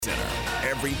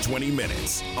every 20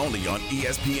 minutes, only on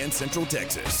ESPN Central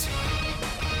Texas.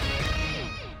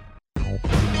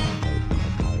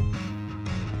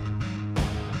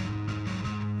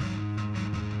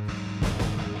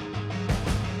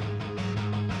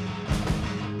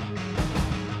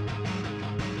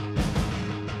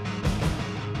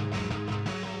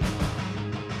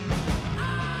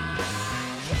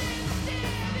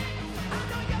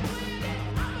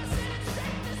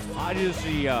 It is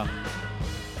the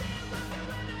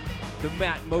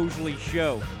Matt Mosley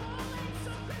Show,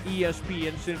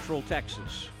 ESPN Central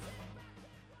Texas.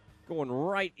 Going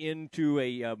right into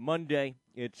a Monday.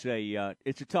 It's a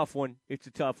tough one. It's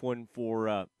a tough one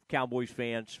for Cowboys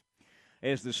fans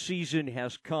as the season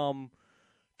has come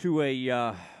to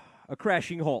a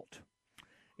crashing halt,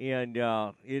 and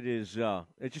it's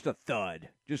just a thud.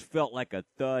 Just felt like a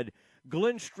thud.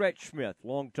 Glen Smith,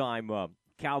 longtime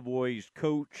Cowboys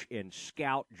coach and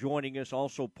scout, joining us,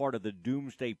 also part of the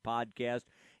Doomsday podcast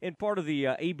and part of the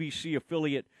ABC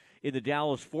affiliate in the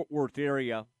Dallas-Fort Worth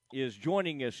area, is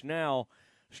joining us now.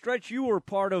 Stretch, you were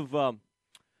part of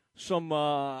some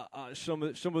of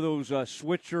those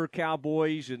switcher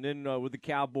Cowboys, and then with the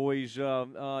Cowboys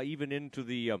even into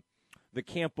the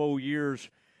Campo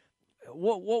years.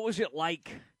 What was it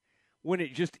like when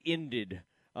it just ended?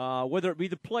 Whether it be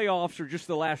the playoffs or just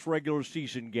the last regular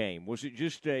season game, was it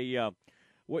just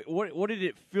what did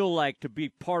it feel like to be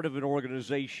part of an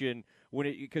organization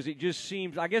because it just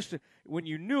seems, I guess, when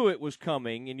you knew it was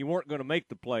coming and you weren't going to make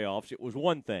the playoffs, it was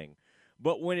one thing,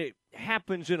 but when it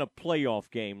happens in a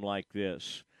playoff game like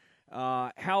this,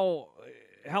 how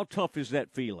tough is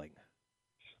that feeling?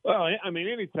 Well, I mean,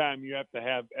 anytime you have to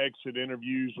have exit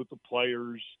interviews with the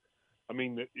players, I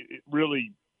mean, it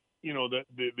really. You know,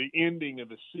 the ending of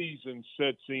the season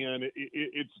sets in.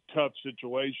 It's a tough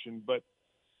situation. But,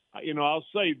 you know, I'll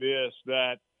say this,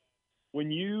 that when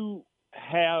you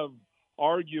have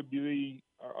arguably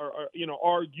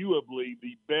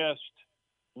the best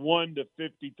 1 to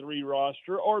 53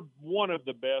 roster, or one of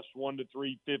the best 1 to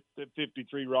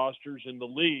 53 rosters in the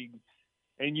league,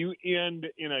 and you end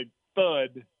in a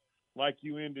thud like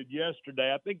you ended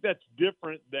yesterday, I think that's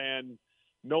different than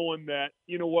knowing that,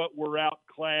 you know what, we're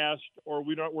outclassed or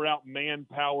we're out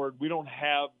manpowered. We don't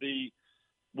have the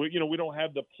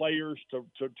players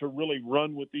to really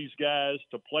run with these guys,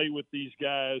 to play with these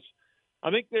guys.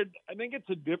 I think it's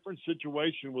a different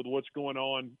situation with what's going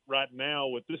on right now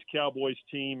with this Cowboys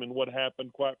team and what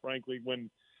happened, quite frankly, when,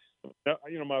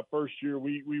 you know, my first year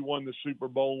we won the Super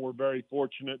Bowl and we're very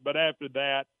fortunate. But after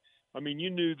that, I mean, you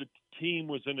knew the team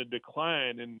was in a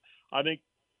decline, and I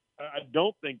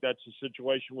don't think that's the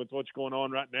situation with what's going on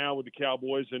right now with the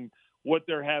Cowboys and what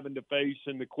they're having to face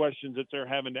and the questions that they're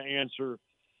having to answer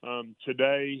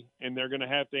today, and they're going to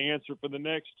have to answer for the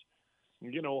next,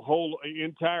 you know, whole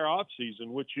entire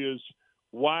offseason, which is,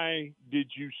 why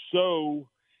did you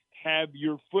have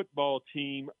your football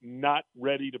team not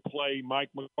ready to play Mike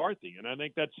McCarthy? And I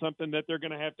think that's something that they're going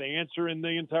to have to answer, and the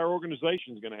entire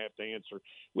organization is going to have to answer.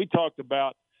 We talked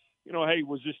about, you know, hey,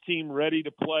 was this team ready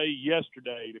to play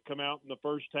yesterday, to come out in the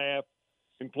first half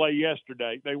and play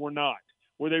yesterday? They were not.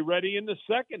 Were they ready in the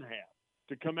second half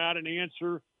to come out and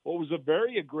answer what was a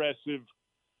very aggressive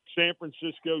San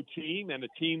Francisco team, and a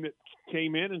team that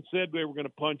came in and said they were going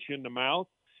to punch you in the mouth,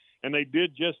 and they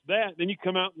did just that? Then you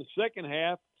come out in the second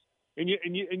half and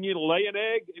you lay an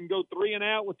egg and go 3 and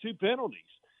out with 2 penalties.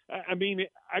 I mean,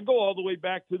 I go all the way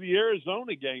back to the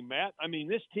Arizona game, Matt. I mean,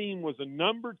 this team was a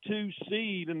number 2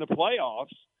 seed in the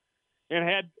playoffs and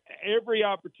had every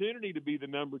opportunity to be the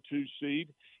number 2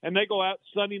 seed, and they go out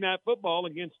Sunday Night Football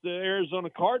against the Arizona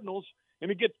Cardinals, and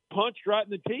it gets punched right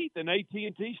in the teeth in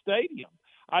AT&T Stadium.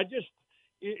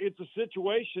 It's a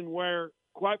situation where,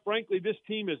 quite frankly, this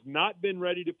team has not been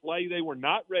ready to play. They were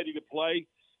not ready to play,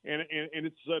 and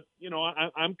it's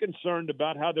I'm concerned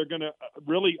about how they're going to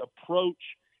really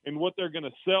approach and what they're going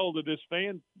to sell to this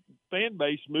fan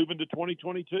base moving to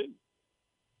 2022.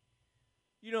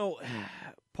 You know,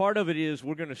 part of it is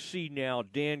we're going to see now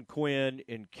Dan Quinn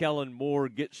and Kellen Moore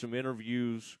get some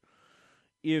interviews.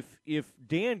 If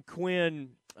Dan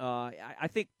Quinn, I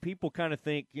think people kind of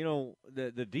think, you know,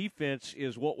 the defense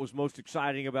is what was most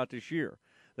exciting about this year.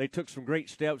 They took some great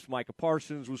steps. Micah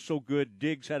Parsons was so good.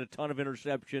 Diggs had a ton of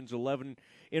interceptions, 11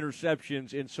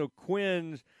 interceptions. And so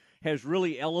Quinn has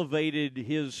really elevated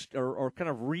his or kind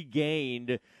of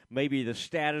regained maybe the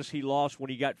status he lost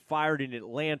when he got fired in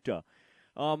Atlanta.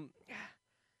 Can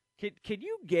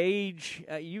you gauge,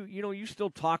 you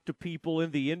still talk to people in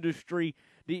the industry.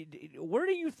 Where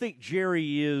do you think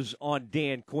Jerry is on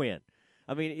Dan Quinn?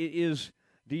 I mean,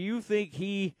 do you think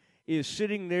he is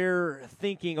sitting there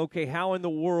thinking, okay, how in the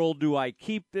world do I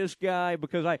keep this guy?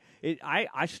 Because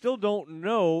I still don't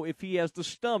know if he has the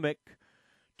stomach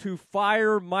to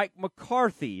fire Mike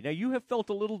McCarthy. Now, you have felt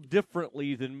a little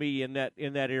differently than me in that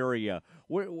area.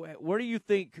 Where do you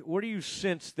think? Where do you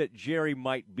sense that Jerry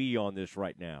might be on this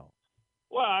right now?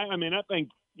 Well, I mean, I think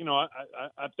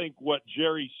I think what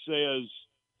Jerry says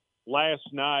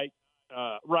last night,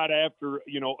 right after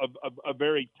a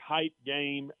very tight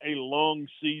game, a long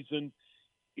season,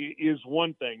 is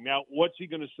one thing. Now, what's he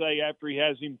going to say after he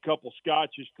has him a couple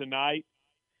scotches tonight?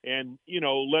 And,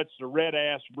 lets the red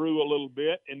ass brew a little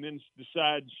bit and then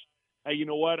decides, hey, you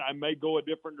know what, I may go a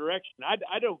different direction.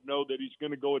 I don't know that he's going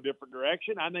to go a different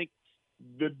direction. I think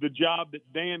the job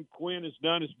that Dan Quinn has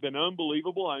done has been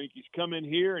unbelievable. I think he's come in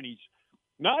here and he's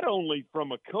not only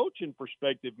from a coaching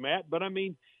perspective, Matt, but, I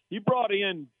mean, he brought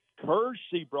in Kearse,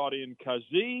 he brought in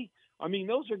Kazee. I mean,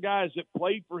 those are guys that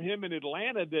played for him in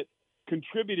Atlanta that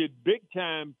contributed big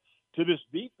time to this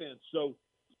defense. So,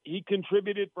 he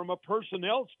contributed from a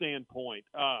personnel standpoint.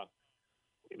 I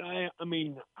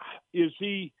mean, is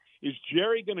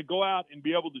Jerry going to go out and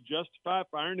be able to justify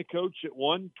firing a coach that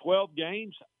won 12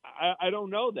 games? I don't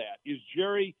know that. Is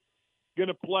Jerry going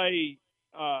to play,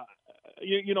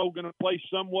 going to play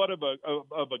somewhat of a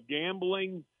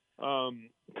gambling GM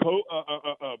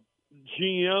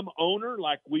owner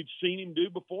like we've seen him do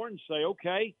before and say,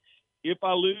 okay, if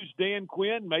I lose Dan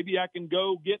Quinn, maybe I can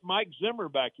go get Mike Zimmer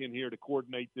back in here to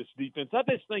coordinate this defense. I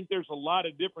just think there's a lot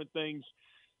of different things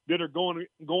that are going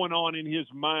on in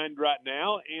his mind right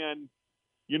now. And,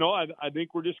 I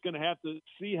think we're just going to have to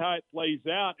see how it plays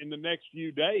out in the next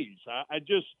few days. I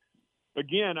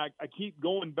keep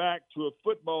going back to a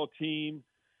football team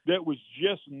that was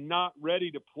just not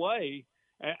ready to play.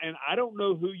 And I don't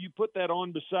know who you put that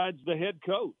on besides the head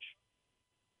coach.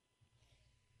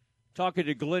 Talking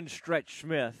to Glen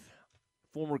Smith,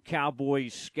 former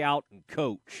Cowboys scout and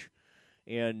coach.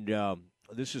 And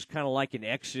this is kind of like an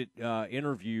exit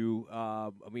interview.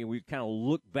 We kind of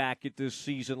look back at this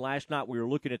season. Last night we were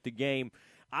looking at the game.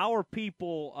 Our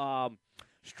people,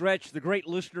 Stretch, the great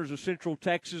listeners of Central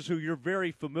Texas, who you're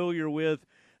very familiar with,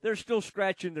 they're still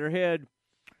scratching their head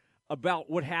about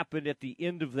what happened at the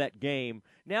end of that game.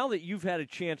 Now that you've had a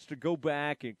chance to go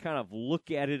back and kind of look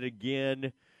at it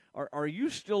again, are you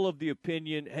still of the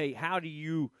opinion, hey, how do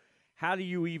you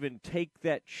even take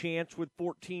that chance with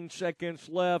 14 seconds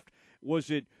left?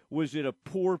 Was it a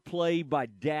poor play by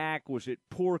Dak? Was it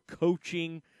poor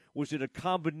coaching? Was it a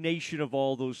combination of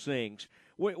all those things?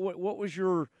 What's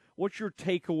your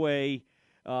takeaway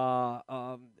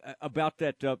about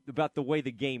that about the way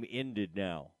the game ended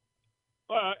now?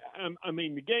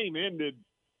 The game ended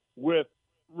with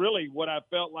really what I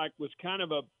felt like was kind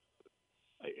of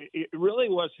it really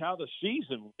was how the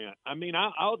season went. I mean,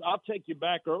 I'll take you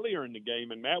back earlier in the game,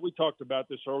 and Matt, we talked about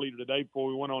this earlier today before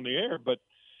we went on the air. But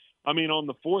I mean, on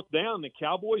the fourth down, the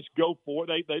Cowboys go for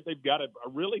it. They've got a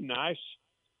really nice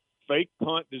fake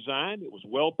punt design. It was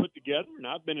well put together, and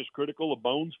I've been as critical of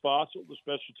Bones Fossil, the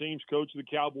special teams coach of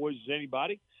the Cowboys, as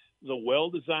anybody. It was a well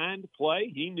designed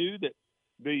play. He knew that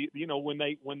when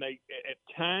they at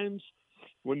times,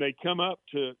 when they come up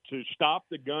to stop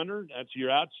the gunner, that's your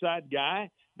outside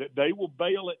guy, that they will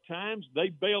bail at times. They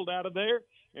bailed out of there,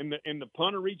 and the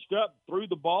punter reached up, threw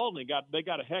the ball, and they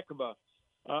got a heck of a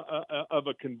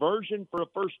conversion for a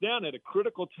first down at a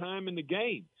critical time in the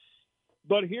game.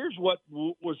 But here's what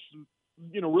was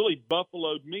really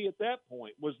buffaloed me at that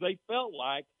point was they felt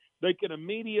like they could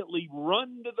immediately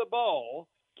run to the ball,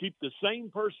 keep the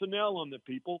same personnel on the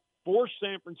people, force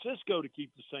San Francisco to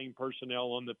keep the same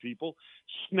personnel on the people,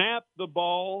 snap the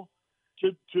ball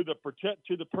to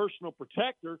the personal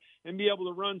protector, and be able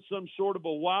to run some sort of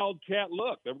a wildcat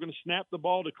look. They were going to snap the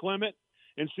ball to Clement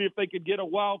and see if they could get a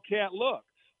wildcat look.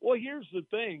 Well, here's the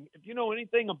thing. If you know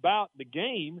anything about the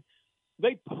game,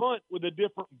 they punt with a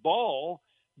different ball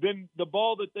than the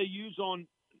ball that they use on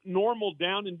normal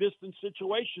down and distance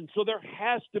situations. So there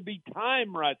has to be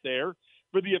time right there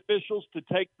for the officials to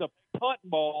take the punt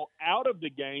ball out of the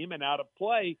game and out of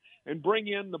play and bring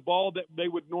in the ball that they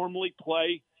would normally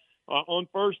play on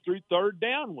first through third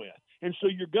down with. And so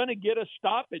you're going to get a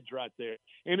stoppage right there.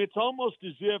 And it's almost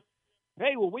as if,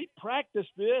 hey, well, we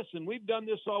practiced this and we've done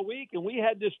this all week and we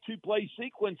had this two-play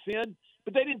sequence in,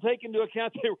 but they didn't take into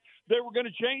account they were going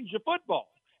to change the football.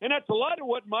 And that's a lot of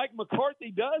what Mike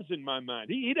McCarthy does in my mind.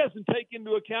 He doesn't take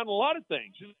into account a lot of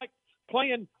things. It's like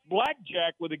playing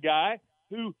blackjack with a guy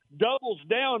who doubles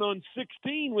down on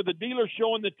 16 with a dealer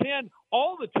showing the 10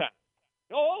 all the time.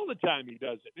 All the time he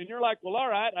does it. And you're like, well, all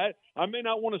right, I may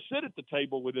not want to sit at the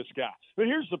table with this guy. But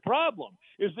here's the problem,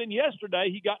 is then yesterday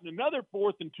he got in another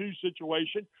 4th and 2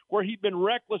 situation where he'd been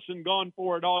reckless and gone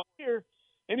for it all year,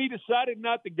 and he decided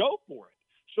not to go for it.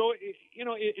 So,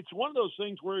 it's one of those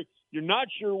things where you're not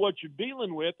sure what you're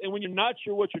dealing with, and when you're not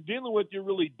sure what you're dealing with, you're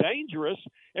really dangerous.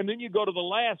 And then you go to the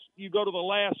last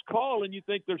call, and you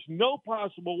think there's no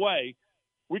possible way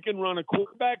we can run a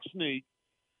quarterback sneak,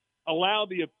 allow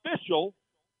the official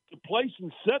to place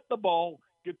and set the ball,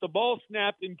 get the ball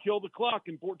snapped, and kill the clock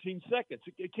in 14 seconds.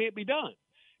 It can't be done.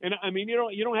 And I mean, you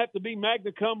don't have to be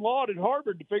magna cum laude at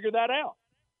Harvard to figure that out.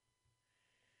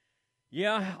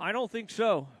 Yeah, I don't think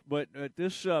so. But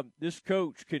this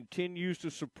coach continues to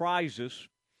surprise us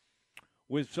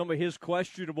with some of his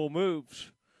questionable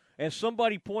moves. As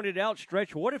somebody pointed out,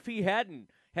 Stretch, what if he hadn't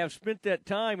have spent that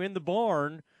time in the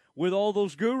barn with all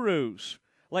those gurus?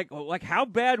 Like how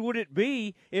bad would it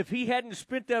be if he hadn't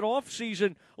spent that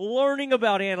offseason learning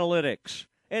about analytics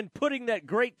and putting that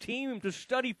great team to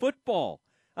study football?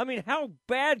 I mean, how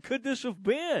bad could this have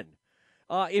been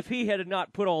if he had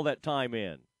not put all that time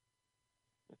in?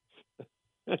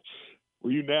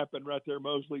 Were you napping right there,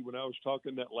 Mosley, when I was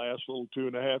talking that last little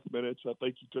 2.5 minutes? I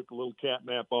think you took a little cat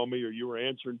nap on me, or you were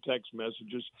answering text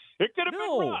messages. It could have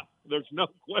been rough. There's no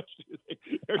question.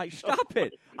 Stop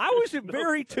it. I was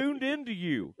very tuned into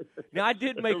you. Now, I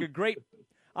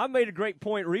made a great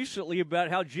point recently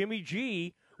about how Jimmy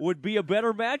G would be a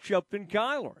better matchup than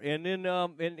Kyler. And then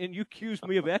and you accused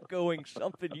me of echoing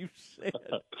something you said.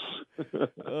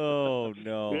 Oh,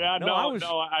 no. Yeah,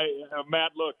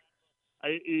 Matt, look.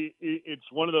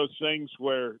 It's one of those things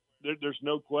where there's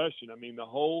no question. I mean, the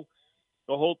whole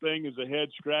thing is a head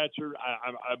scratcher.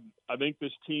 I think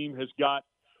this team has got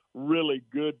really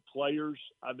good players.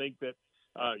 I think that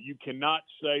you cannot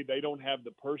say they don't have the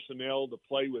personnel to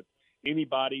play with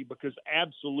anybody, because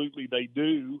absolutely they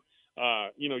do.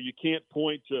 You can't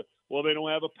point to, well, they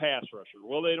don't have a pass rusher.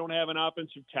 Well, they don't have an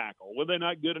offensive tackle. Well, they're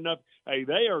not good enough. Hey,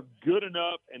 they are good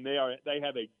enough, and they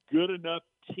have a good enough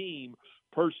team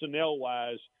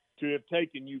personnel-wise to have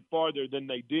taken you farther than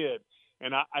they did.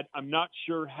 And I'm not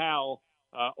sure how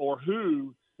or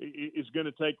who is going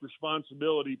to take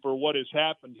responsibility for what has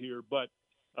happened here. But,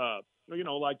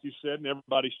 like you said, and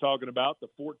everybody's talking about the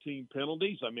 14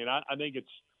 penalties. I mean, I think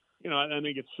it's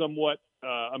somewhat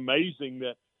amazing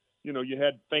that, you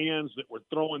had fans that were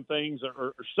throwing things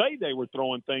or say they were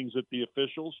throwing things at the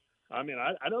officials. I mean,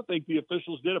 I don't think the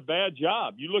officials did a bad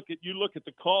job. You look at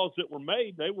the calls that were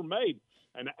made; they were made,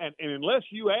 and unless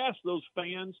you ask those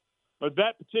fans, or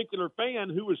that particular fan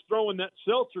who was throwing that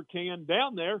seltzer can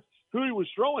down there, who he was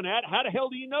throwing at, how the hell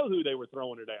do you know who they were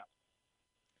throwing it at?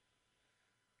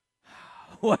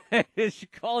 What did you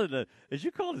call it? Did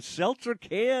you call it a seltzer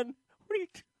can? What are you?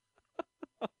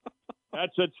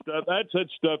 That's that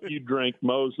stuff you drink,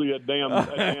 Mosley. That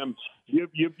damn. You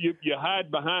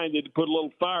hide behind it to put a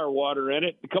little fire water in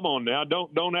it. Come on now,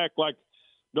 don't act like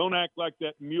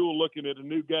that mule looking at a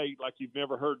new gate like you've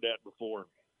never heard that before.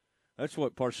 That's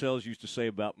what Parcells used to say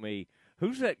about me.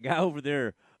 Who's that guy over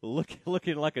there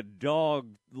looking like a dog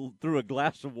through a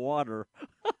glass of water?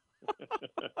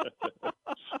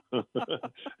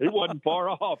 He wasn't far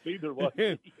off either, was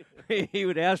he? He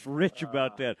would ask Rich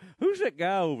about that. Who's that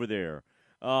guy over there?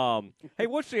 Hey,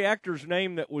 what's the actor's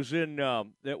name that was in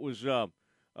Dr.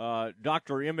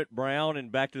 Emmett Brown in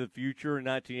Back to the Future in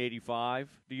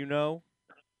 1985? Do you know?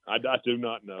 I do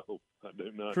not know. I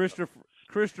do not.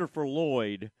 Christopher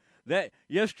Lloyd. That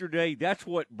yesterday, that's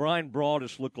what Brian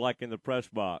Broaddus looked like in the press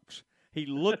box. He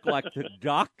looked like the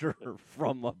doctor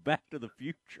from Back to the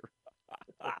Future.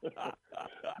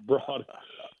 Broaddus.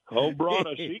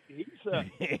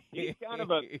 He's kind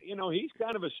of a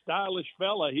stylish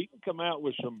fella. He can come out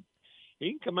with some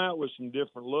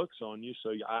different looks on you.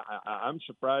 So I'm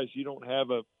surprised you don't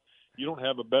have a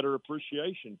better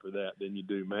appreciation for that than you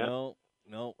do, Matt.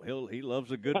 No, he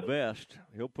loves a good vest.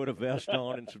 He'll put a vest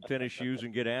on and some tennis shoes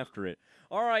and get after it.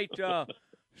 All right,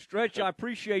 Stretch, I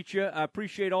appreciate you. I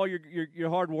appreciate all your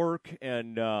hard work,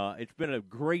 and it's been a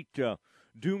great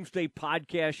Doomsday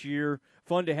podcast year.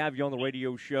 Fun to have you on the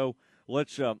radio show.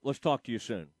 Let's talk to you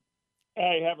soon.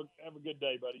 Hey, have a good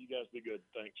day, buddy. You guys be good.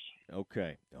 Thanks.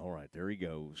 Okay. All right. There he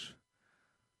goes.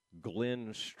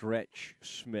 Glen Stretch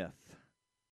Smith.